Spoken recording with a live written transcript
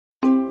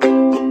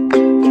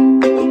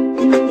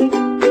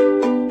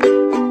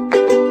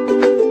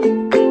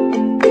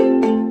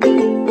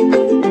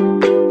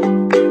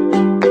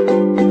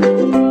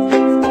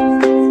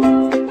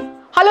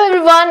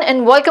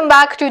and welcome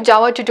back to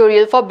Java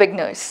tutorial for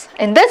beginners.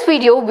 In this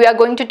video, we are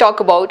going to talk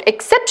about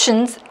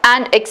exceptions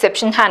and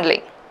exception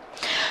handling.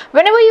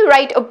 Whenever you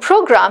write a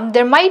program,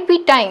 there might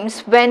be times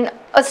when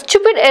a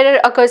stupid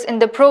error occurs in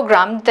the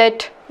program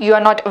that you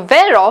are not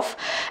aware of,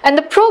 and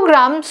the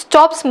program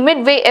stops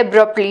midway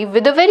abruptly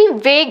with a very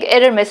vague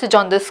error message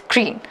on the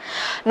screen.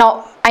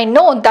 Now, I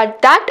know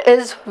that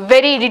is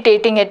very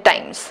irritating at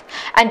times,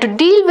 and to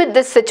deal with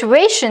this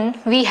situation,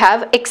 we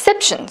have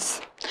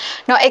exceptions.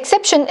 Now,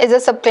 exception is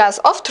a subclass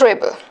of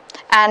throwable,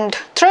 and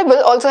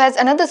throwable also has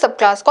another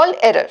subclass called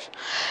error.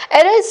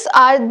 Errors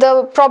are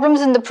the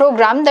problems in the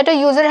program that a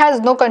user has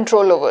no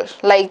control over,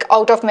 like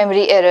out of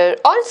memory error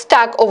or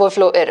stack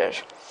overflow error.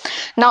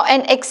 Now,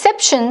 an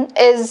exception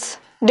is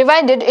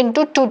divided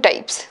into two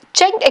types: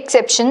 checked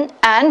exception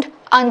and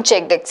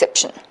unchecked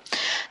exception.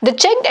 The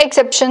checked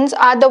exceptions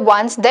are the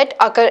ones that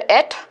occur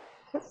at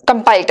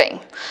compile time.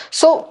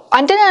 So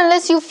until and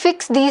unless you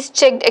fix these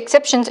checked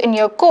exceptions in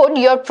your code,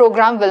 your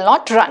program will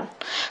not run.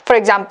 For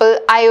example,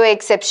 IO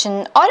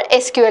exception or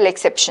SQL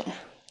exception.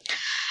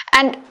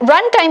 And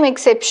runtime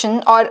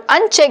exception or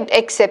unchecked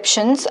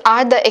exceptions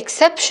are the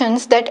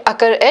exceptions that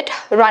occur at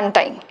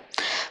runtime.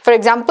 For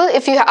example,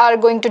 if you are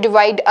going to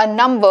divide a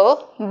number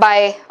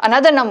by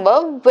another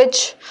number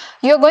which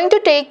you are going to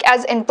take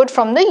as input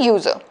from the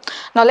user.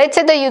 Now let's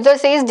say the user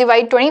says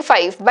divide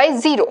 25 by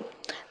 0.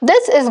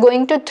 This is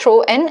going to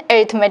throw an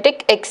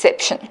arithmetic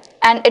exception,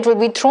 and it will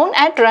be thrown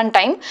at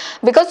runtime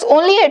because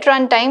only at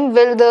runtime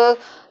will the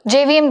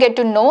JVM get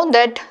to know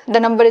that the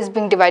number is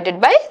being divided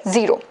by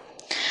 0.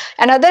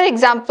 And other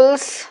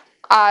examples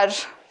are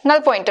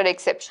null pointer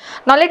exception.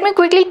 Now let me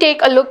quickly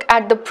take a look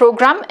at the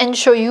program and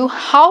show you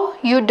how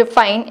you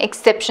define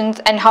exceptions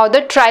and how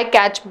the try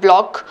catch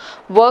block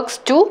works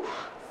to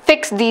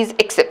fix these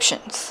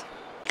exceptions.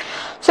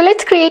 So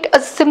let's create a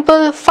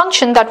simple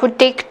function that would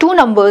take two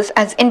numbers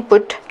as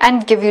input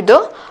and give you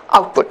the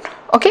output.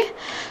 Okay,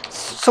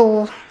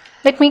 so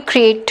let me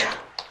create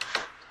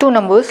two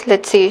numbers,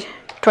 let's say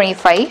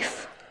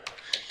 25,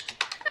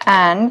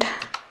 and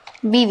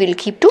b will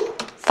keep to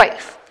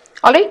 5.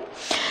 All right,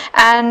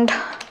 and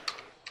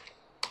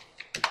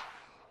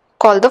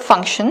call the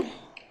function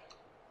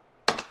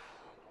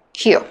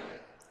here,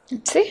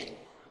 let's say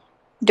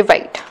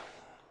divide.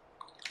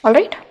 All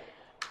right,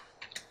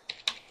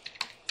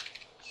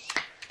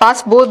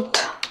 pass both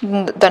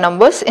the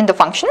numbers in the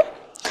function,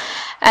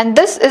 and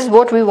this is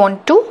what we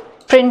want to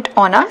print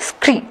on our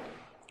screen.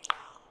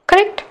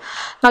 Correct?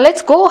 Now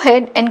let's go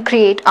ahead and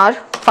create our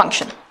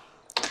function.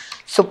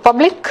 So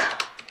public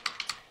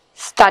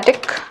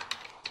static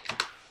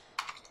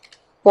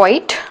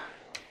void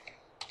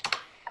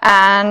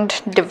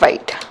and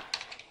divide,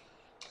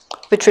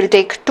 which will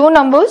take two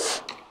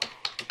numbers,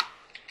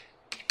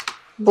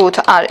 both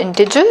are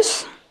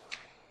integers.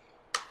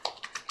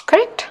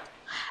 Correct?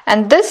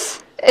 And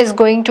this is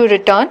going to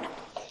return,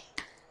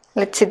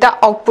 let's say,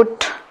 the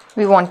output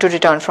we want to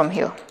return from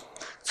here.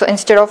 So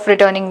instead of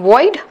returning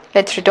void,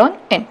 let's return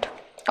int.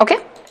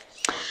 Okay,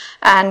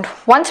 and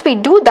once we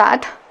do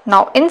that,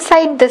 now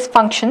inside this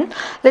function,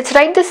 let's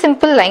write the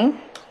simple line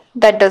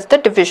that does the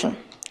division.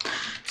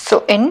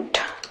 So int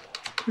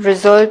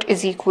result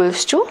is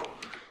equals to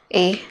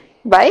a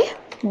by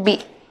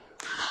b.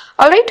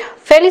 All right,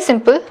 fairly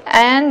simple,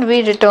 and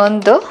we return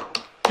the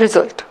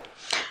result.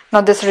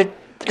 Now this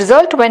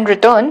result when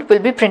returned will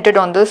be printed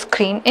on the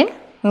screen in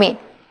main.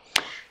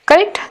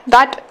 Correct?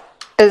 That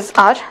is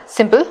our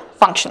simple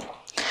function.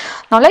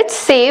 Now let's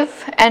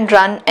save and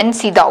run and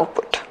see the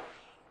output.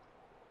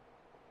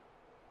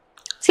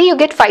 See, you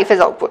get 5 as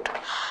output.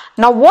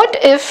 Now what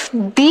if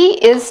b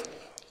is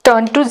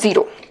turned to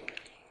 0?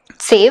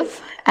 Save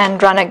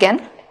and run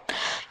again.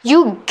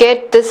 You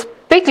get this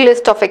big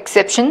list of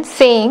exceptions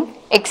saying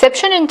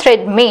exception in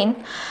thread main,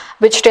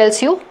 which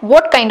tells you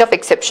what kind of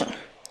exception.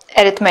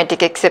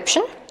 Arithmetic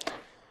exception,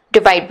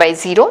 divide by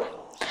 0,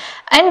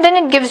 and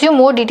then it gives you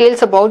more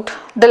details about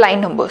the line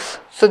numbers.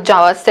 So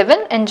Java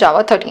 7 and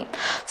Java 13.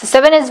 So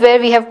 7 is where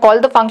we have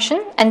called the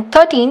function, and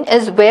 13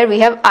 is where we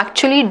have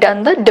actually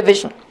done the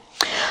division.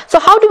 So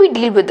how do we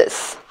deal with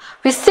this?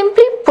 We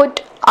simply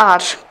put our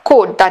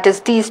code, that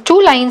is these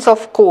two lines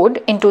of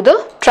code, into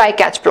the try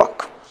catch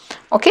block.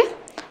 Okay,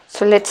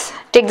 so let's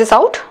take this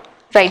out,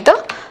 write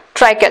the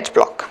try catch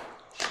block.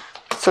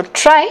 So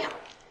try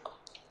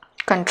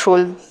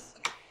control .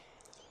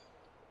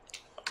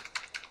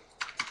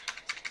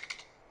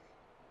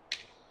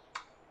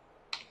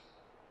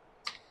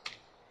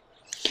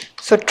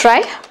 So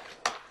try.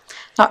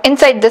 Now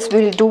inside this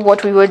we will do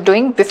what we were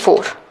doing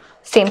before.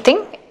 Same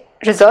thing,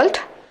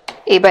 result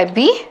a by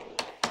b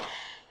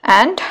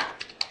and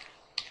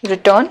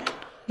return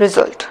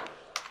result.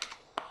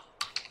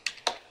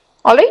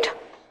 All right.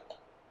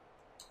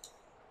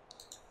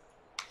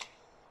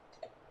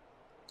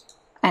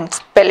 And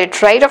spell it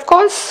right, of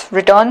course,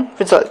 return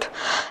result.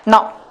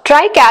 Now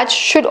try catch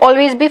should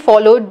always be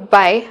followed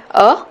by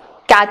a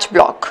catch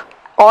block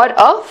or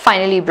a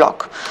finally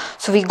block.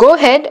 So we go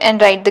ahead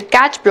and write the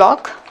catch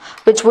block,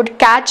 which would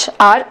catch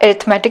our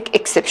arithmetic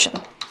exception.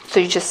 So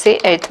you just say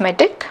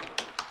arithmetic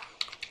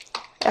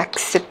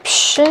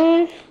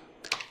exception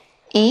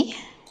E,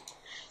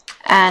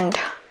 and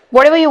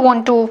whatever you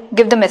want to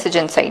give the message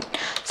inside.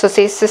 So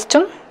say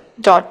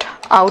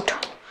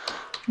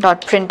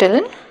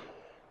system.out.println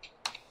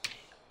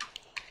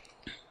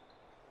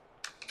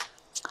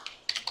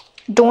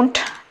don't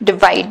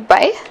divide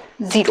by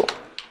 0.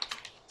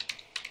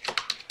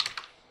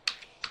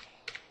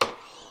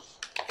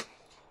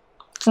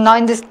 So now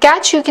in this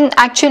catch you can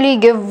actually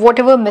give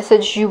whatever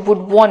message you would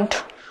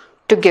want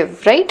to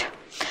give, right?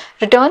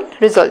 Return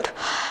result.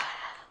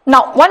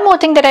 Now one more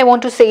thing that I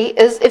want to say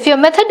is, if your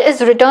method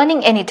is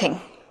returning anything,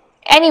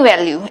 any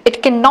value,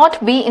 it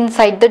cannot be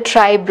inside the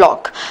try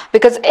block,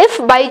 because if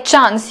by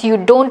chance you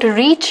don't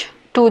reach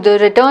to the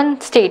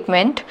return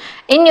statement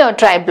in your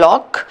try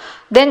block,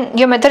 then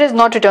your method is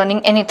not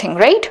returning anything,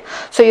 right?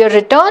 So your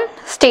return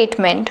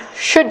statement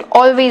should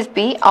always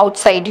be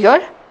outside your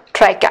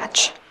try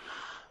catch.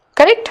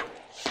 Correct?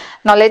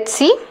 Now let's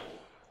see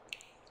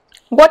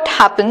what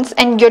happens,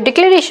 and your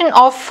declaration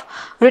of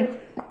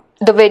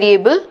the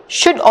variable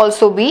should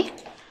also be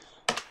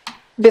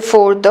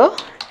before the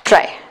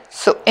try.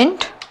 So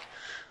int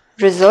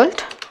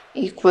result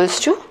equals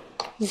to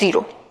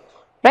 0,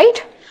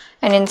 right?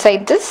 And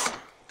inside this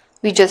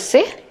we just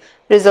say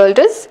result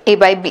is A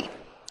by B.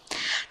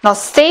 Now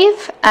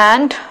save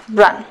and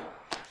run.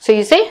 So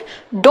you say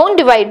don't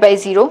divide by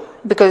 0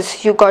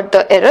 because you got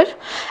the error,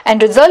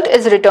 and result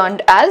is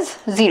returned as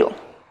 0,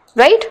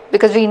 right?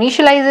 Because we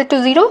initialize it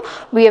to 0,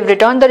 we have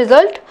returned the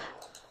result,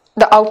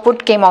 the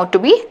output came out to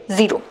be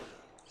 0.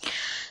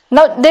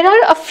 Now there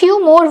are a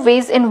few more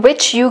ways in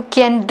which you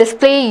can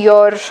display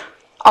your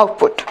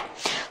output.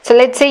 So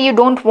let's say you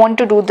don't want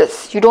to do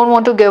this, you don't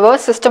want to give a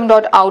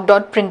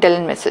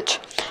system.out.println message.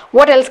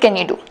 What else can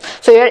you do?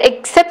 So your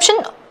exception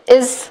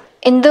is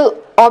in the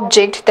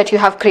object that you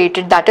have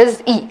created, that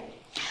is E.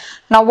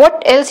 Now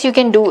what else you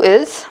can do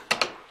is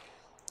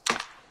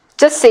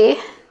just say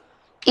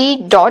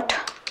E.get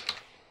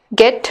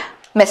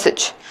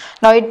message.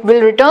 Now it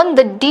will return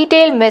the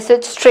detailed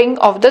message string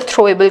of the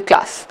throwable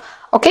class.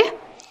 Okay,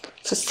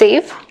 so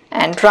save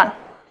and run.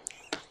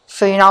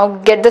 So you now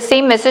get the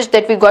same message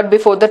that we got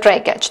before the try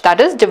catch,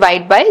 that is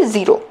divide by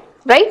 0,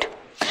 right?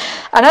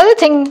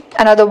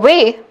 Another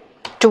way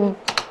to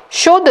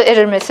show the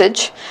error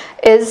message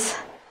is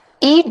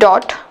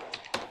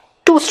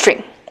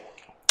E.toString.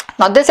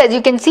 Now this, as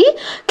you can see,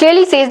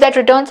 clearly says that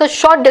returns a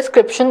short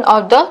description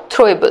of the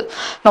throwable.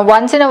 Now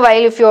once in a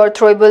while, if your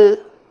throwable,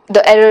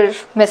 the error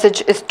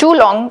message is too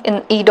long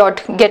in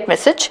E.get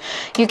message,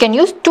 you can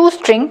use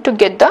toString to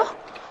get the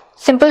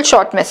simple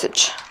short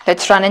message.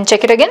 Let's run and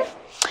check it again.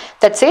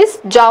 That says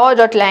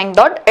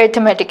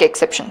java.lang.arithmetic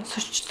exception.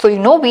 So you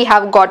know we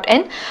have got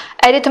an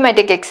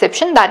arithmetic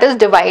exception, that is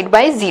divide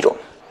by 0.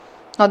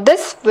 Now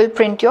this will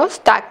print your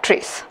stack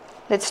trace.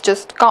 Let's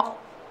just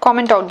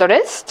comment out the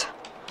rest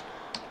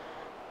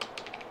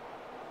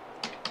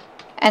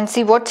and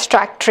see what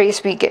stack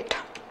trace we get.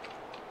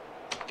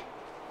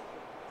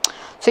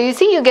 So you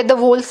see, you get the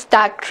whole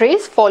stack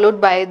trace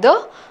followed by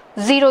the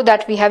 0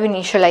 that we have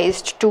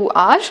initialized to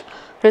our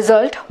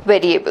result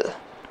variable.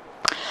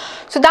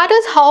 So that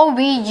is how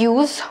we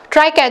use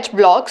try-catch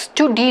blocks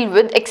to deal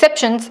with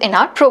exceptions in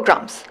our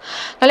programs.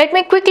 Now let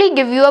me quickly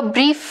give you a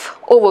brief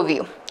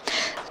overview.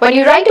 When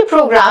you write a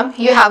program,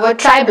 you have a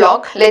try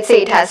block. Let's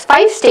say it has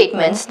 5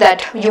 statements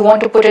that you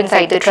want to put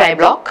inside the try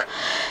block,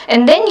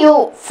 and then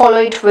you follow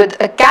it with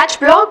a catch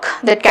block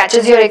that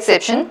catches your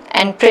exception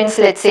and prints,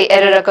 let's say,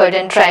 error occurred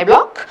in try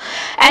block,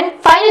 and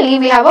finally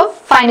we have a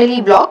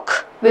finally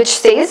block which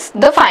says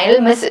the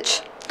final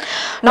message.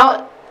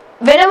 Now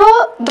whenever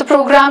the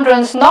program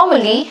runs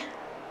normally,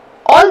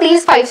 all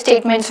these 5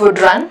 statements would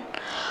run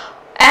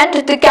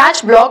and the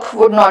catch block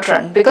would not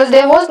run because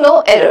there was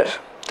no error.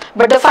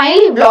 But the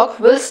finally block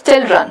will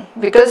still run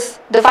because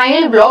the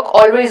finally block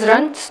always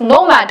runs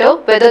no matter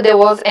whether there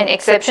was an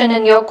exception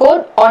in your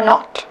code or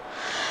not.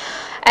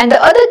 And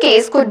the other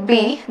case could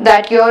be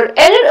that your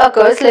error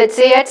occurs, let's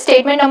say, at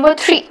statement number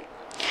 3.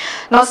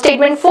 Now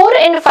statement 4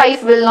 and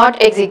 5 will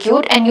not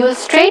execute and you will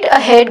straight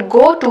ahead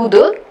go to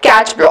the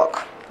catch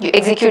block. You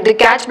execute the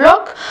catch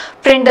block,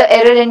 print the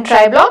error in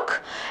try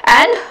block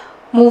and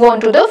move on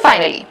to the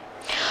finally.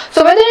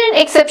 So whether an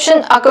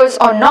exception occurs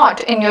or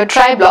not in your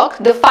try block,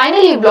 the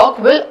finally block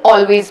will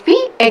always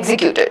be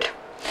executed.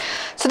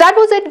 So that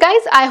was it,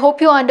 guys. I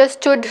hope you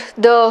understood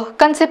the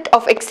concept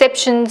of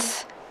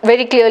exceptions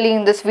very clearly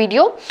in this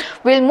video.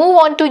 We'll move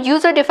on to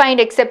user-defined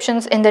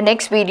exceptions in the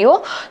next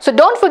video. So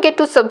don't forget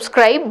to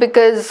subscribe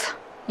because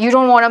you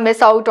don't want to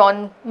miss out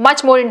on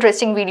much more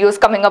interesting videos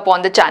coming up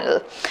on the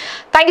channel.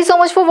 Thank you so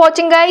much for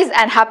watching, guys,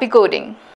 and happy coding.